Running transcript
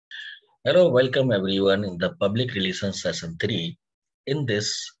Hello, welcome everyone in the public relations session 3. In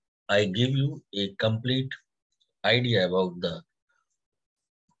this, I give you a complete idea about the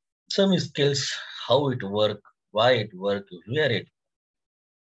some skills, how it work, why it work, where it.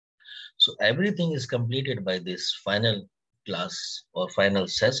 So everything is completed by this final class or final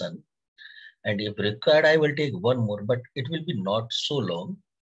session. And if required, I will take one more, but it will be not so long.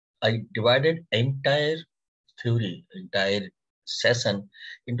 I divided entire theory, entire session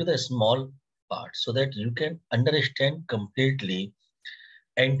into the small parts so that you can understand completely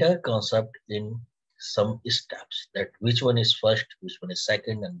entire concept in some steps, that which one is first, which one is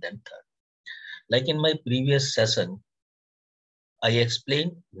second, and then third. Like in my previous session, I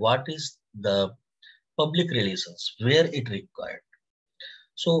explained what is the public relations, where it required.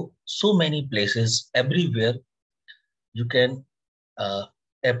 So many places, everywhere you can uh,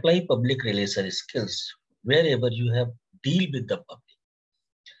 apply public relation skills wherever you have deal with the public,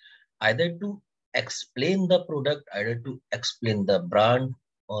 either to explain the product, either to explain the brand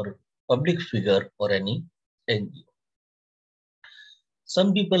or public figure or any NGO.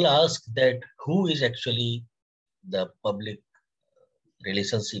 Some people ask that who is actually the public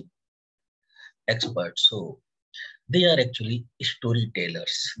relationship expert. So they are actually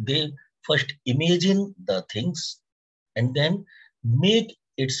storytellers. They first imagine the things and then make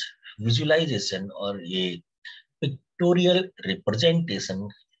its visualization or a pictorial representation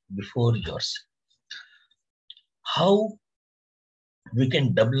before yours. How we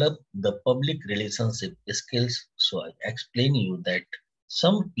can develop the public relationship skills? So I explain you that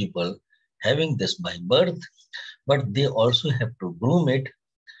some people having this by birth, but they also have to groom it,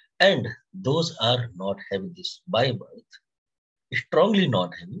 and those are not having this by birth, strongly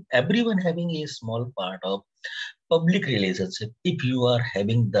not having, everyone having a small part of public relationship. If you are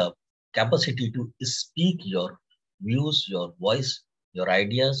having the capacity to speak your views, your voice, your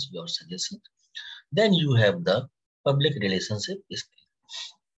ideas, your suggestions, then you have the public relationship skill.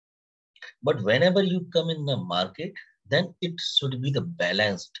 But whenever you come in the market, then it should be the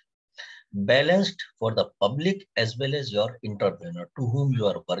balanced for the public as well as your entrepreneur to whom you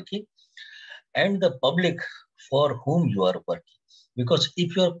are working, and the public for whom you are working. Because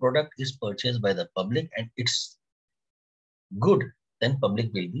if your product is purchased by the public and it's good, then public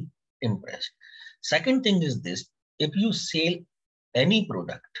will be impressed. Second thing is this: if you sell any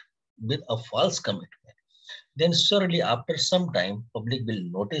product with a false commitment, then surely after some time public will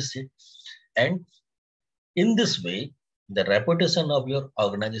notice it, and in this way the reputation of your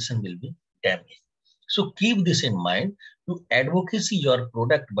organization will be damaged. So keep this in mind. To advocacy your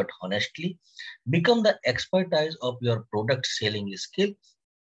product, but honestly, become the expertise of your product selling skill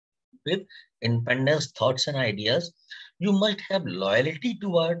with independence, thoughts, and ideas. You must have loyalty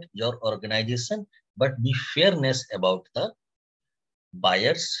toward your organization, but be fairness about the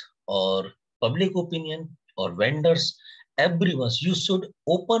buyers or public opinion or vendors. Everyone, you should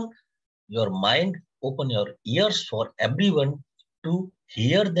open your mind, open your ears for everyone to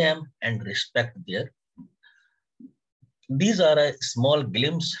hear them and respect their. These are a small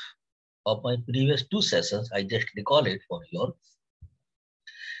glimpse of my previous two sessions. I just recall it for your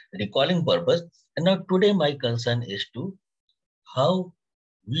recalling purpose. And now today my concern is to how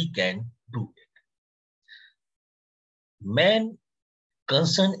we can do it. Main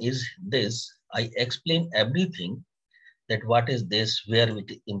concern is this. I explain everything, that what is this, where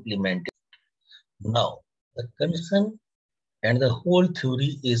we implement it. Now, the concern and the whole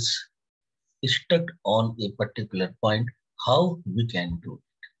theory is stuck on a particular point, how we can do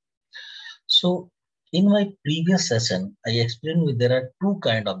it. So in my previous session, I explained there are two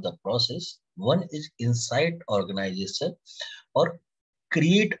kinds of the process. One is inside organization, or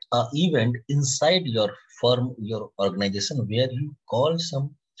create an event inside your firm, your organization, where you call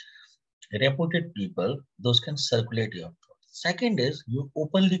some reputed people, those can circulate your thoughts. Second is you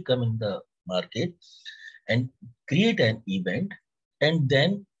openly come in the market and create an event and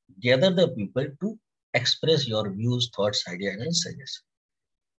then gather the people to express your views, thoughts, ideas, and suggestions.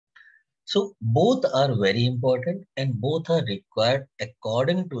 So both are very important and both are required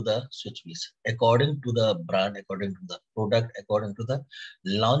according to the situation, according to the brand, according to the product, according to the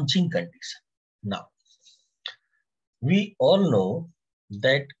launching condition. Now, we all know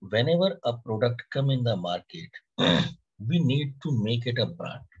that whenever a product come in the market, we need to make it a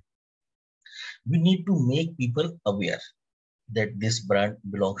brand. We need to make people aware that this brand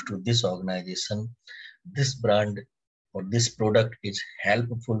belongs to this organization, this brand or this product is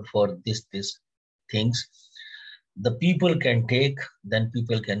helpful for this things. The people can take, then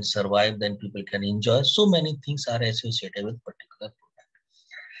people can survive, then people can enjoy. So many things are associated with particular product.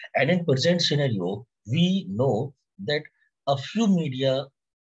 And in present scenario, we know that a few media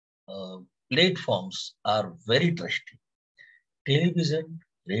uh, platforms are very trusted. Television,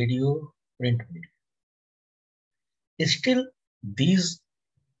 radio, print media. Still, these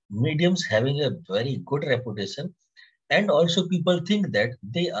mediums having a very good reputation, and also people think that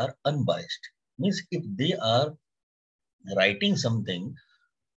they are unbiased. Means if they are writing something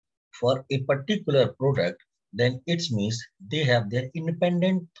for a particular product, then it means they have their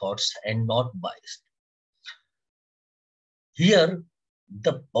independent thoughts and not biased. Here,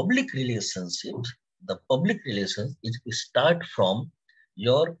 the public relations is start from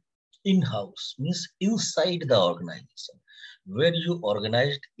your in-house, means inside the organization, where you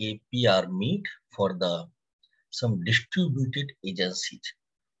organized a PR meet for the some distributed agencies,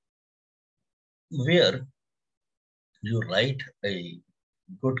 where you write a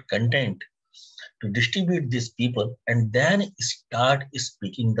good content to distribute these people and then start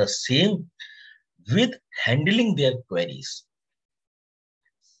speaking the same with handling their queries.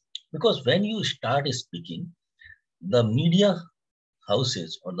 Because when you start speaking, the media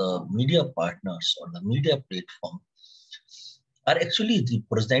houses or the media partners or the media platform are actually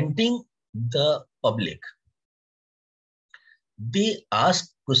representing the public. They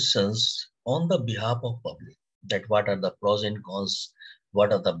ask questions on the behalf of public, that what are the pros and cons,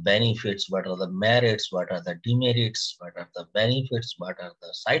 what are the benefits, what are the merits, what are the demerits, what are the benefits, what are the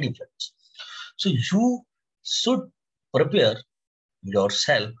side effects. So you should prepare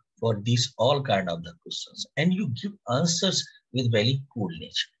yourself for these all kind of the questions, and you give answers with very cool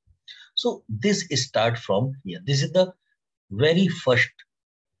nature. So this start from here. This is the very first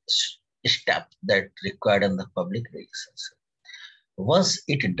step that required in the public relations. Once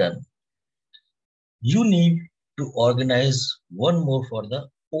it done, you need to organize one more for the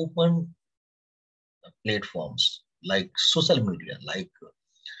open platforms like social media, like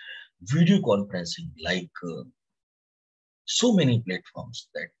video conferencing, like so many platforms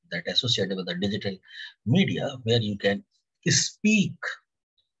that associated with the digital media where you can speak.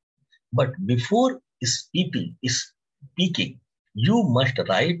 But before speaking, you must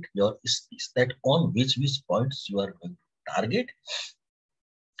write your speech, that on which points you are going to target,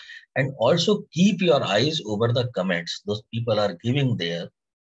 and also keep your eyes over the comments those people are giving there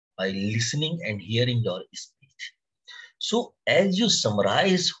by listening and hearing your speech. So as you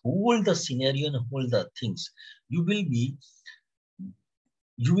summarize whole the scenario and whole the things, you will be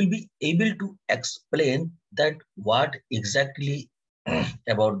able to explain that what exactly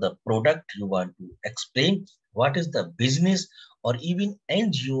about the product you want to explain, what is the business or even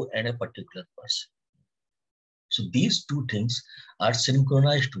NGO and a particular person. So these two things are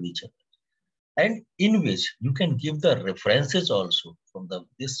synchronized to each other, and in which you can give the references also from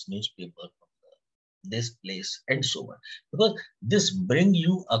this newspaper, from this place and so on, because this bring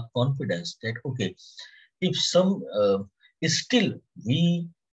you a confidence that okay, if some still we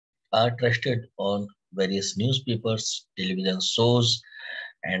are trusted on various newspapers, television shows,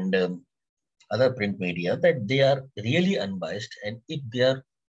 and other print media, that they are really unbiased, and if they are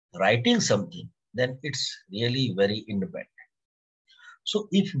writing something, then it's really very independent. So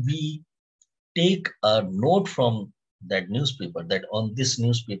if we take a note from that newspaper, that on this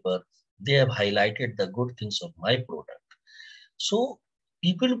newspaper they have highlighted the good things of my product, so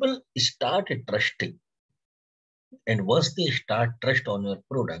people will start trusting. And once they start trust on your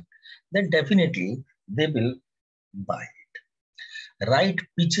product, then definitely they will buy it. Write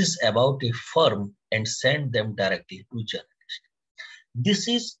pitches about a firm and send them directly to journalists. This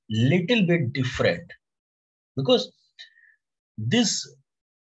is little bit different, because this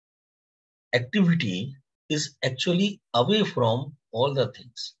activity is actually away from all the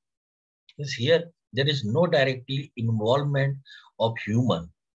things. Because here there is no directly involvement of human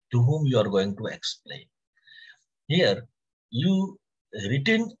to whom you are going to explain. Here you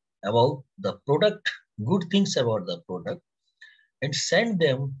written about the product, good things about the product, and send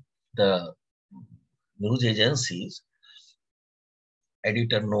them the news agencies,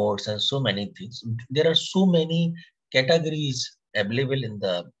 editor notes, and so many things. There are so many categories available in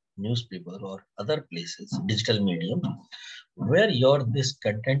the newspaper or other places, digital medium, where your this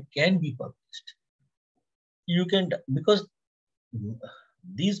content can be published. You can, because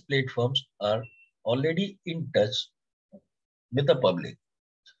these platforms are already in touch with the public.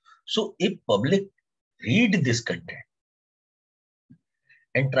 So if public read this content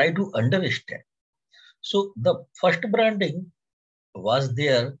and try to understand, so the first branding was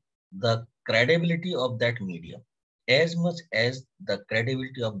there, the credibility of that medium. As much as the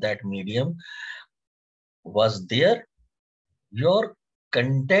credibility of that medium was there, your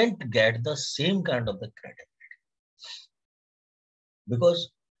content get the same kind of the credit.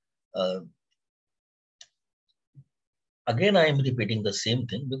 Because Again, I am repeating the same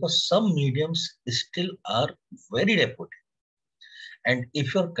thing because some mediums still are very reputed. And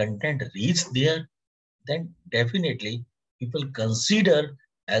if your content reaches there, then definitely people consider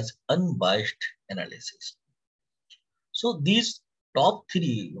as unbiased analysis. So these top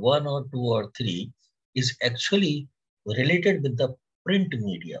three, one or two or three, is actually related with the print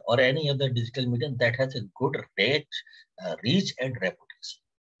media or any other digital medium that has a good reach and reputation.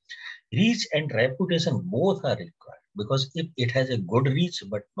 Reach and reputation both are required because if it has a good reach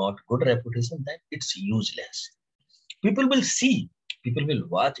but not good reputation, then it's useless. People will see, people will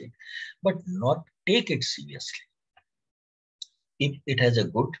watch it, but not take it seriously. If it has a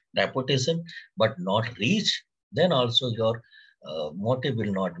good reputation but not reach, then also your motive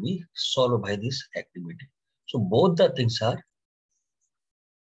will not be solved by this activity. So both the things are.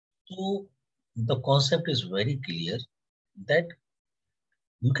 So the concept is very clear that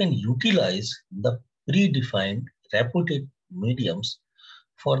you can utilize the predefined reputed mediums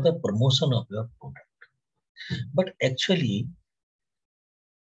for the promotion of your product. But actually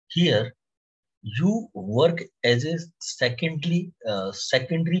here you work as a secondary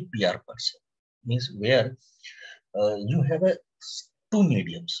PR person, means where you have two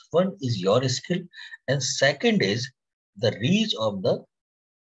mediums. One is your skill and second is the reach of the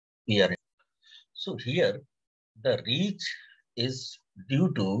PR. So here the reach is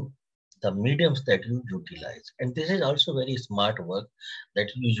due to the mediums that you utilize. And this is also very smart work that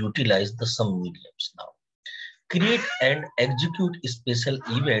you utilize the some mediums now. Create and execute a special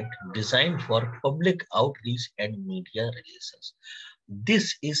event designed for public outreach and media relations.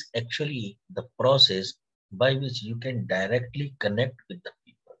 This is actually the process by which you can directly connect with the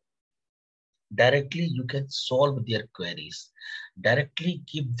people. Directly you can solve their queries. Directly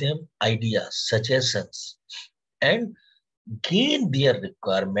give them ideas, suggestions, and gain their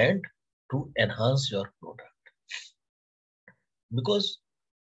requirement to enhance your product. Because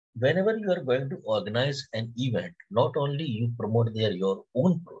whenever you are going to organize an event, not only you promote your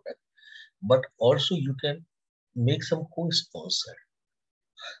own product, but also you can make some co-sponsor.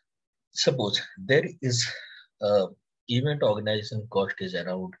 Suppose there is a event organization cost is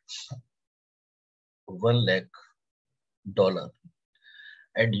around $1 lakh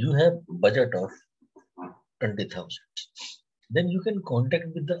and you have budget of 20,000. Then you can contact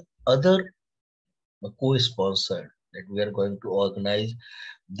with the other co-sponsor that we are going to organize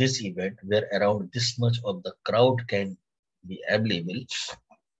this event where around this much of the crowd can be available.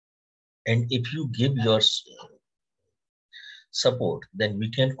 And if you give your support, then we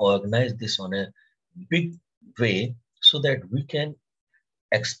can organize this on a big way so that we can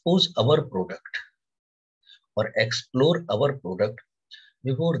expose our product or explore our product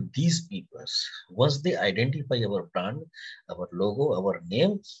before these people. Once they identify our brand, our logo, our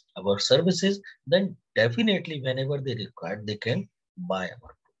name, our services, then definitely whenever they require, they can buy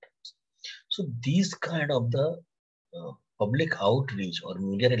our products. So these kind of the public outreach or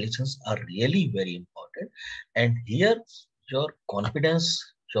media relations are really very important. And here your confidence,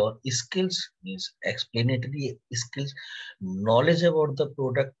 your skills means explanatory skills, knowledge about the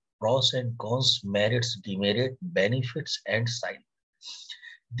product, pros and cons, merits, demerit, benefits, and side.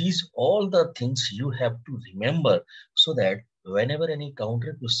 These all the things you have to remember so that whenever any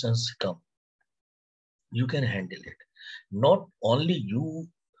counter questions come, you can handle it. Not only you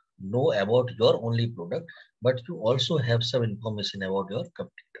know about your only product, but you also have some information about your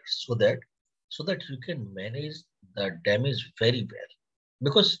competitors so that you can manage the damage very well.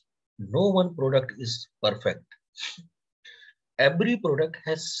 Because no one product is perfect. Every product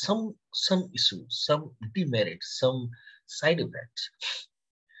has some issues, some demerits, some side effects.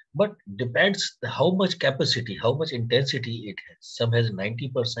 But depends how much capacity, how much intensity it has. Some has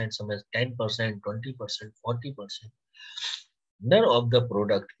 90%, some has 10%, 20%, 40%. None of the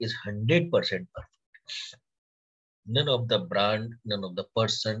product is 100% perfect. None of the brand, none of the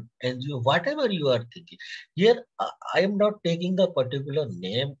person, and you, whatever you are thinking. Here, I am not taking the particular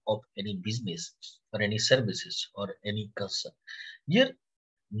name of any business or any services or any concern. Here,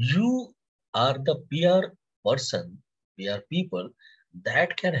 you are the PR person, PR people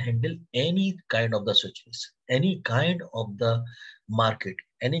that can handle any kind of the situation, any kind of the market,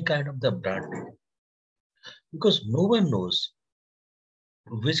 any kind of the brand, because no one knows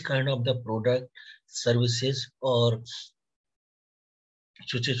which kind of the product, services, or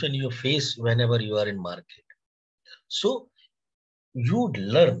situation you face whenever you are in market. So you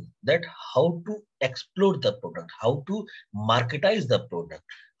learn that how to explore the product, how to marketize the product,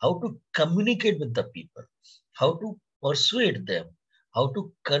 how to communicate with the people, how to persuade them, how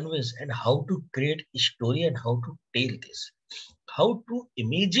to convince, and how to create a story and how to tell this, how to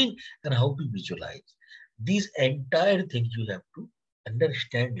imagine and how to visualize. These entire things you have to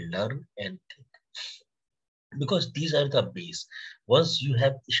understand, learn, and think, because these are the base. Once you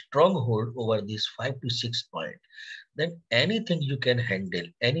have stronghold over these 5 to 6 points, then anything you can handle,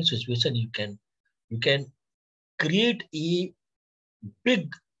 any situation you can create a big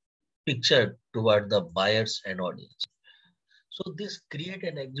picture toward the buyers and audience. So this create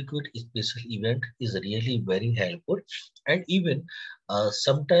and execute special event is really very helpful. And even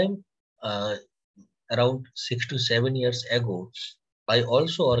sometime uh, around 6 to 7 years ago, I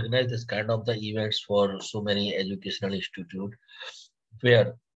also organized this kind of the events for so many educational institute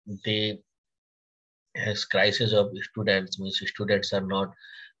where they has crisis of students, means students are not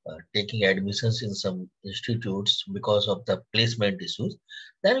taking admissions in some institutes because of the placement issues.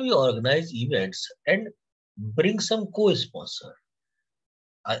 Then we organize events and bring some co-sponsor.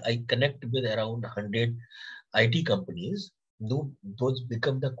 I connect with around 100 IT companies. Those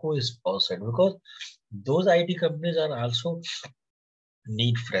become the co-sponsor because those IT companies are also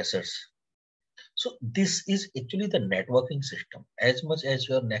need freshers. So this is actually the networking system. As much as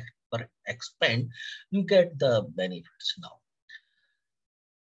your network expand, you get the benefits now.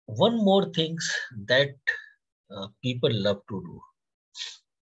 One more things that people love to do: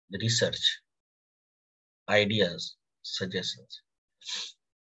 research, ideas, suggestions.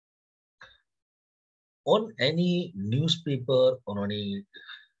 On any newspaper, on any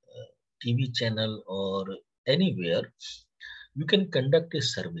TV channel, or anywhere, you can conduct a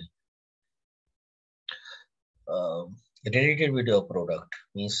survey related with your product.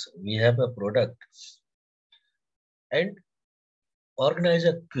 Means we have a product and organize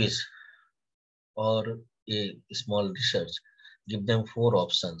a quiz or a small research. Give them 4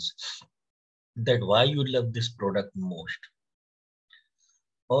 options that why you love this product most,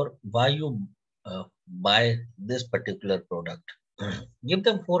 or why you buy this particular product. Give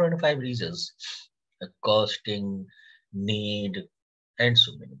them 4 and 5 reasons: costing, need, and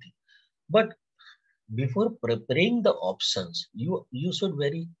so many things. But before preparing the options, you should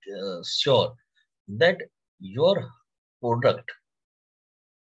very sure that your product,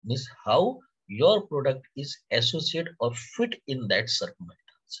 means how your product is associated or fit in that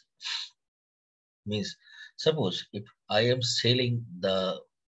circumstance. Means suppose if I am selling the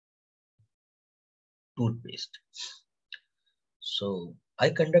toothpaste, so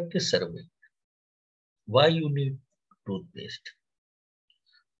I conduct a survey. Why you need toothpaste?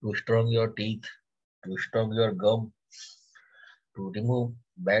 To strong your teeth, to strong your gum, to remove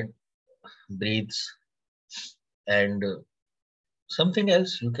bad breaths, and something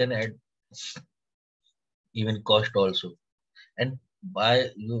else you can add, even cost also. And why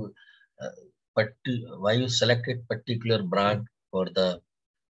you uh, why you selected particular brand for the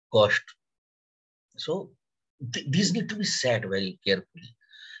cost. So these need to be set very carefully.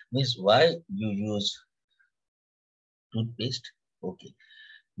 Means why you use toothpaste, okay,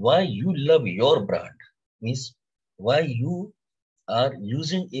 why you love your brand, means why you are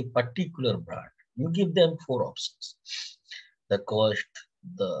using a particular brand. You give them 4 options: the cost,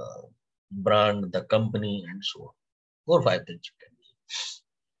 the brand, the company, and so on. 4 5 things you can give.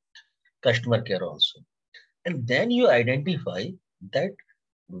 Customer care also. And then you identify that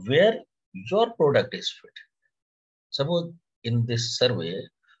where your product is fit. Suppose in this survey,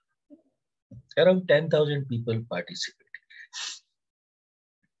 around 10,000 people participate.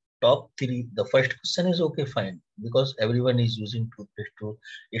 Top three, the first question is okay, fine, because everyone is using toothpaste to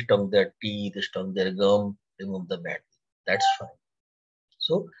strong their teeth, strong their gum, remove the bad. That's fine.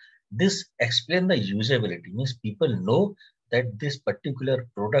 So this explain the usability, means people know that this particular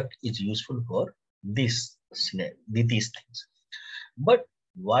product is useful for this scenario, these things. But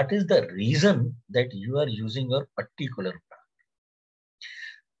what is the reason that you are using your particular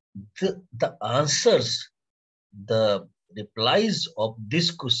brand? The answers, the replies of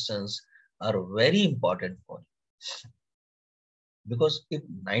these questions are very important for you. Because if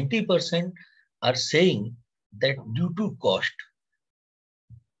 90% are saying that due to cost,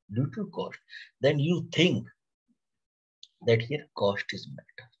 then you think that here cost is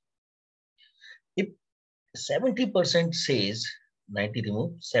matter. If 70% says, 90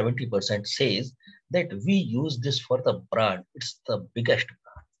 remove, 70% says that we use this for the brand, it's the biggest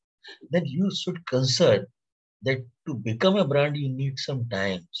brand, then you should consider that to become a brand, you need some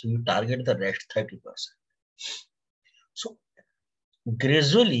time. So you target the rest 30%. So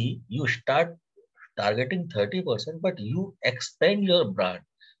gradually you start targeting 30%, but you expand your brand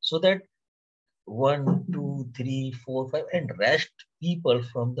so that 1, 2, 3, 4, 5, and rest people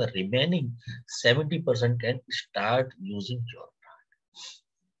from the remaining 70% can start using your brand.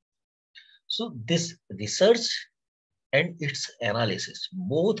 So this research and its analysis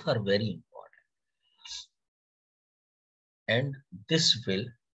both are very important. And this will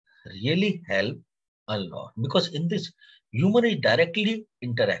really help a lot, because in this human is directly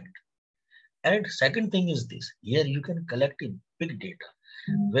interact. And second thing is this, here you can collect a big data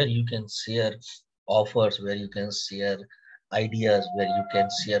where you can share offers, where you can share ideas, where you can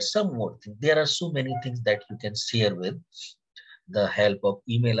share some more things. There are so many things that you can share with the help of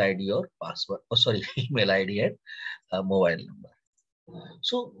email ID or password, oh sorry, email ID and mobile number.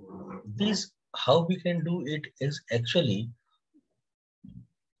 So this, how we can do it is actually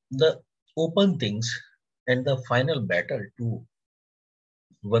the open things and the final battle to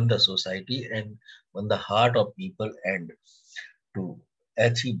win the society and win the heart of people and to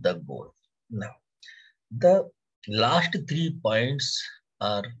achieve the goal. Now, the last 3 points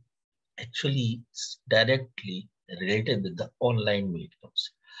are actually directly related with the online mediums.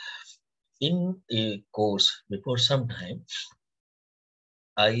 In a course before some time,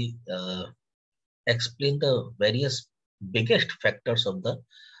 I explained the various biggest factors of the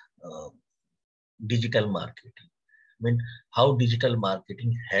uh, digital marketing. I mean, how digital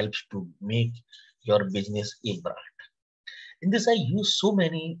marketing helps to make your business a brand. In this, I use so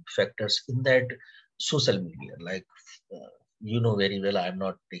many factors in that social media, like you know very well, I'm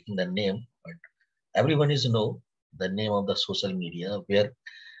not taking the name, but everyone is know the name of the social media where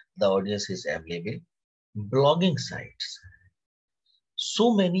the audience is available. Blogging sites,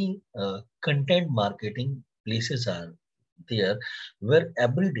 so many content marketing places are there where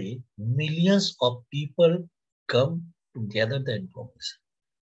every day millions of people come to gather the information.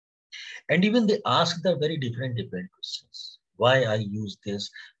 And even they ask the very different questions. Why I use this?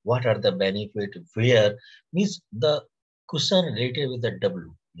 What are the benefit? Where? Means the question related with the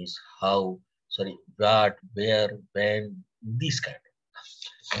W means how, sorry, what, where, when, these kind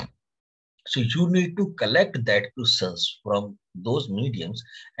of. So you need to collect that questions from those mediums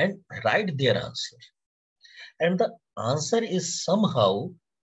and write their answer. And the answer is somehow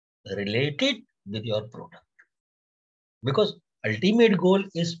related with your product. Because ultimate goal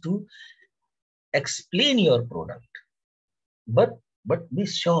is to explain your product. But be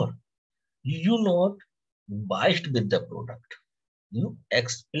sure you not biased with the product. You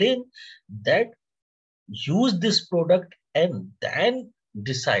explain that use this product and then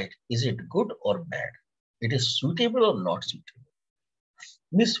decide is it good or bad. It is suitable or not suitable.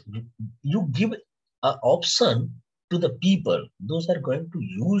 Means you give an option to the people. Those are going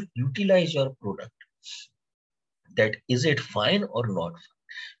to utilize your product. That is it fine or not.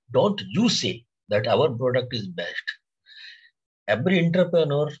 Don't you say that our product is best. Every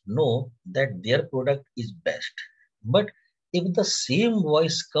entrepreneur know that their product is best. But if the same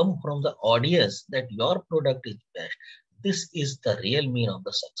voice come from the audience that your product is best, this is the real mean of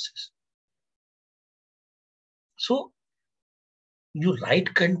the success. So you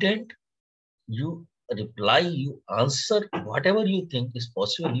write content, you reply, you answer, whatever you think is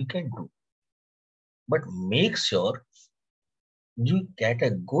possible, you can do. But make sure you get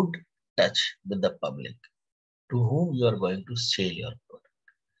a good touch with the public to whom you are going to sell your product.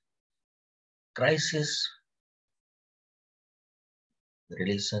 Crisis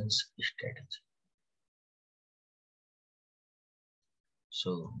relations strategy.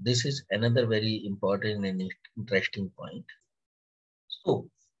 So this is another very important and interesting point. So,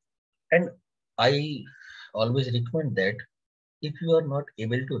 and I always recommend that if you are not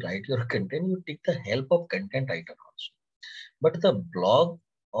able to write your content, you take the help of content writer also. But the blog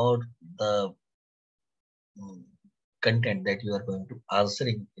or the mm, content that you are going to answer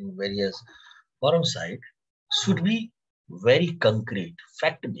in various forum site should be very concrete,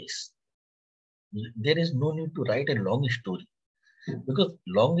 fact-based. There is no need to write a long story, because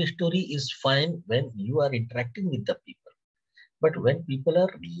long story is fine when you are interacting with the people. But when people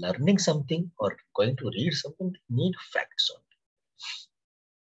are learning something or going to read something, they need facts on it.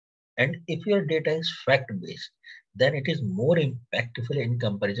 And if your data is fact-based, then it is more impactful in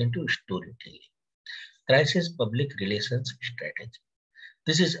comparison to storytelling. Crisis public relations strategy.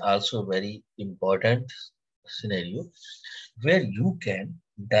 This is also very important scenario where you can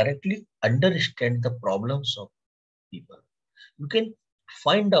directly understand the problems of people. You can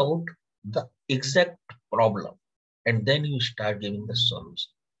find out the exact problem and then you start giving the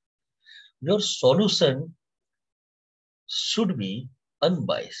solution. Your solution should be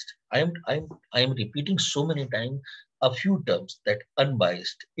unbiased. I am repeating so many times a few terms that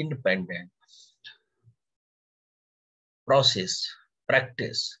unbiased, independent, process,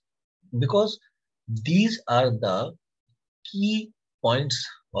 practice, because these are the key points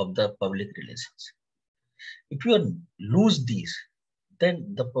of the public relations. If you lose these,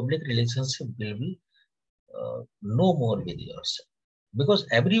 then the public relationship will be no more with yourself, because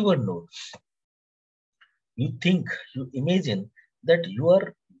everyone knows you imagine that you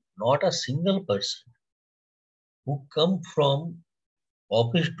are not a single person who come from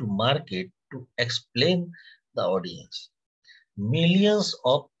office to market to explain the audience. Millions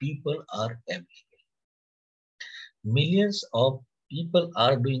of people are available. Millions of people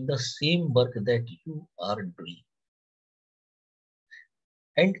are doing the same work that you are doing.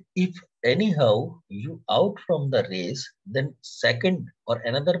 And if anyhow you out from the race, then second or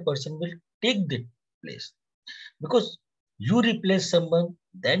another person will take the place. Because you replace someone,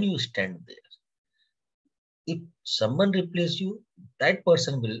 then you stand there. If someone replaces you, that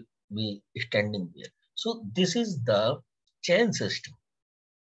person will be standing there. So this is the chain system.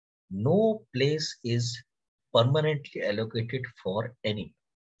 No place is permanently allocated for anyone.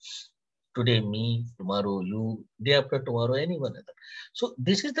 Today me, tomorrow you, day after tomorrow anyone other. So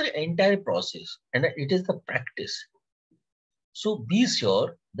this is the entire process and it is the practice. So be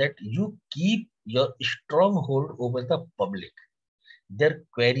sure that you keep your stronghold over the public. Their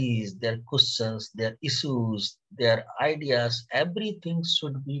queries, their questions, their issues, their ideas, everything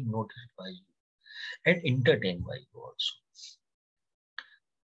should be noticed by you and entertained by you also.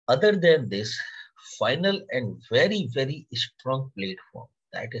 Other than this, final and very, very strong platform,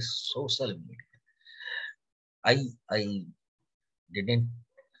 that is social media. I didn't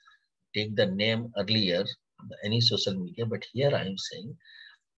take the name earlier, any social media, but here I am saying,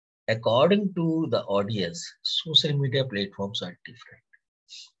 according to the audience, social media platforms are different.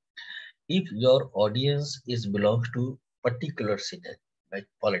 If your audience is belongs to particular scenario, like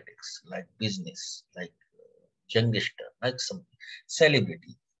politics, like business, like youngster, like some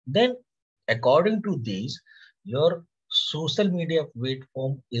celebrity, then according to these, your social media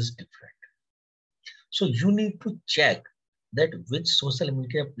platform is different. So you need to check that which social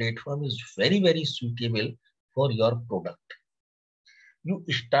media platform is very, very suitable for your product. You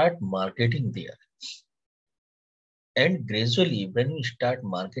start marketing there. And gradually, when you start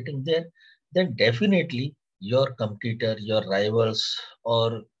marketing there, then definitely your competitor, your rivals,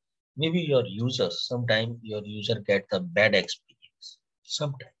 or maybe your users, sometimes your user get the bad experience.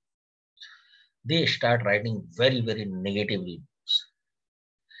 Sometimes they start writing very, very negative reviews.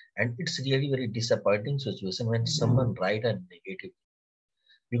 And it's really very disappointing situation when someone write a negative,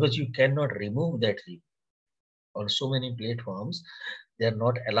 because you cannot remove that review. On so many platforms, they are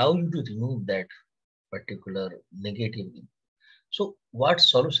not allow you to remove that particular negative review. So what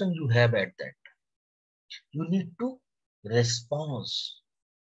solution you have at that? You need to respond.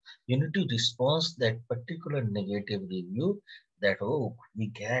 You need to respond that particular negative review that, oh, we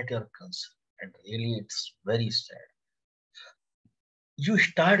get your concern. And really it's very sad. You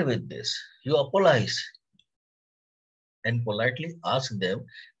start with this, you apologize and politely ask them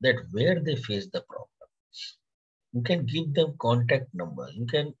that where they face the problem. You can give them contact number. You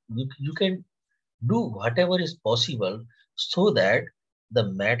can do whatever is possible so that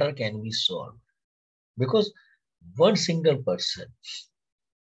the matter can be solved. Because one single person,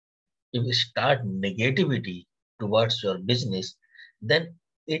 if you start negativity towards your business, then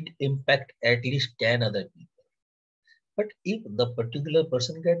it impact at least 10 other people. But if the particular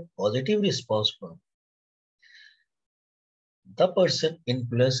person get positive response from, the person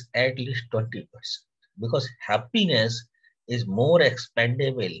influence at least 20%. Because happiness is more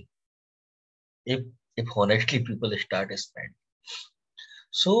expandable if if honestly people start spending.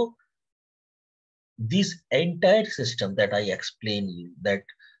 So this entire system that I explained you, that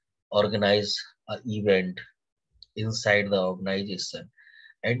organize an event inside the organization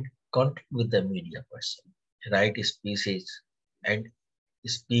and contact with the media person, write speeches and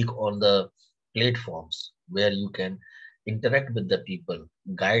speak on the platforms where you can interact with the people,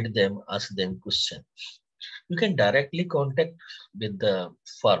 guide them, ask them questions. You can directly contact with the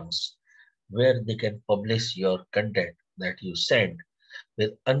firms where they can publish your content that you send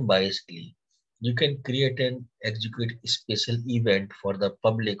with unbiasedly. You can create and execute a special event for the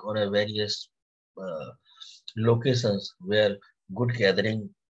public on a various uh, locations where good gathering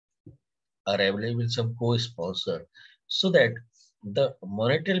are available, some co-sponsor, so that the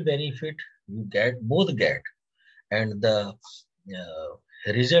monetary benefit you get both get, and the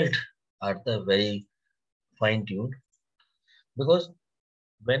result are the very fine tuned. Because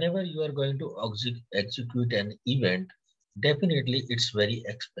whenever you are going to execute an event, definitely it's very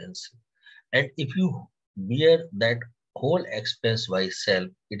expensive. And if you bear that whole expense by self,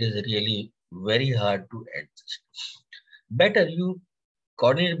 it is really very hard to adjust. Better you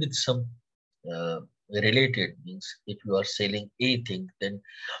coordinate with some related, means if you are selling A thing, then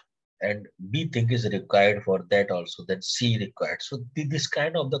and B thing is required for that also, then C required. So this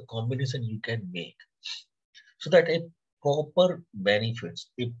kind of the combination you can make so that a proper benefits,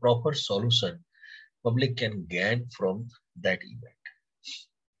 a proper solution public can gain from that event.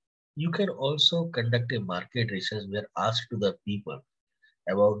 You can also conduct a market research where ask to the people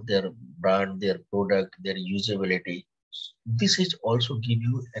about their brand, their product, their usability. This is also give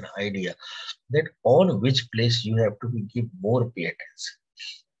you an idea that on which place you have to give more pay attention.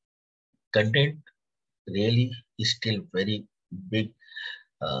 Content really is still very big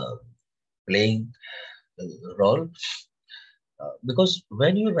uh, playing role because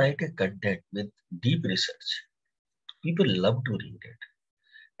when you write a content with deep research, people love to read it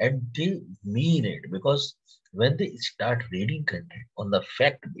and they mean it because when they start reading content on the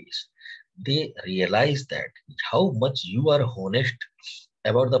fact base, they realize that how much you are honest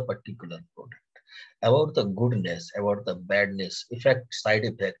about the particular product, about the goodness, about the badness, effect, side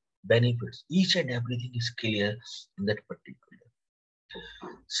effect, benefits. Each and everything is clear in that particular.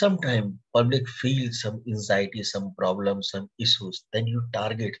 Sometimes public feels some anxiety, some problems, some issues. Then you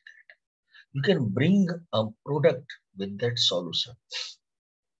target. You can bring a product with that solution.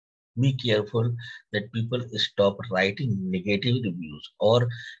 Be careful that people stop writing negative reviews, or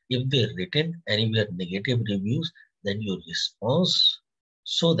if they written anywhere negative reviews, then you response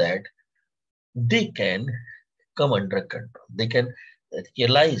so that they can come under control. They can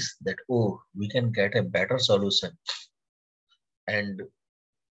realize that, oh, we can get a better solution, and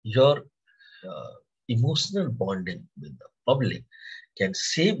your uh, emotional bonding with the public can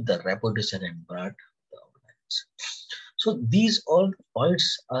save the reputation and brand of the organization. So these all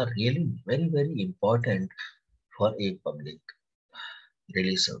points are really very, very important for a public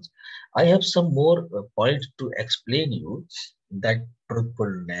relations. I have some more points to explain you that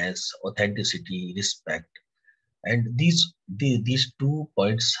truthfulness, authenticity, respect, and these 2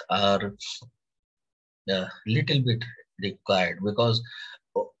 points are a little bit required because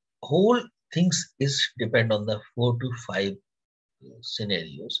whole things is depend on the 4 to 5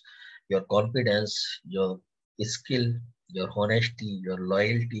 scenarios: your confidence, your skill, your honesty, your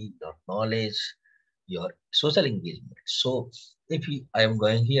loyalty, your knowledge, your social engagement. So if I am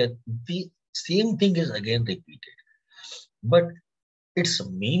going here, the same thing is again repeated, but its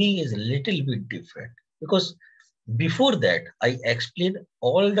meaning is a little bit different because before that I explained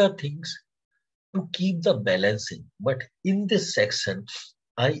all the things to keep the balancing. But in this section,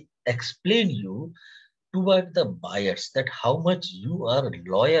 I explain you toward the buyers that how much you are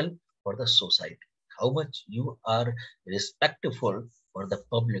loyal for the society, how much you are respectful for the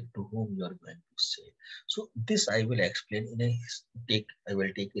public to whom you are going to say. So this I will explain in a I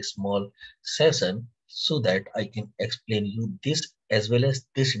will take a small session so that I can explain you this as well as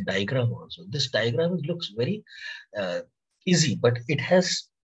this diagram also. This diagram looks very uh, easy, but it has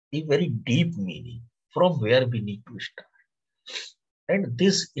a very deep meaning from where we need to start. And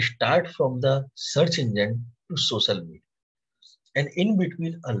this start from the search engine to social media. And in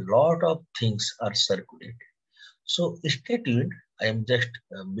between, a lot of things are circulated. So stay tuned. I am just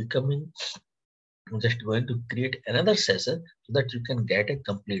I'm just going to create another session so that you can get a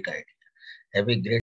complete idea. Have a great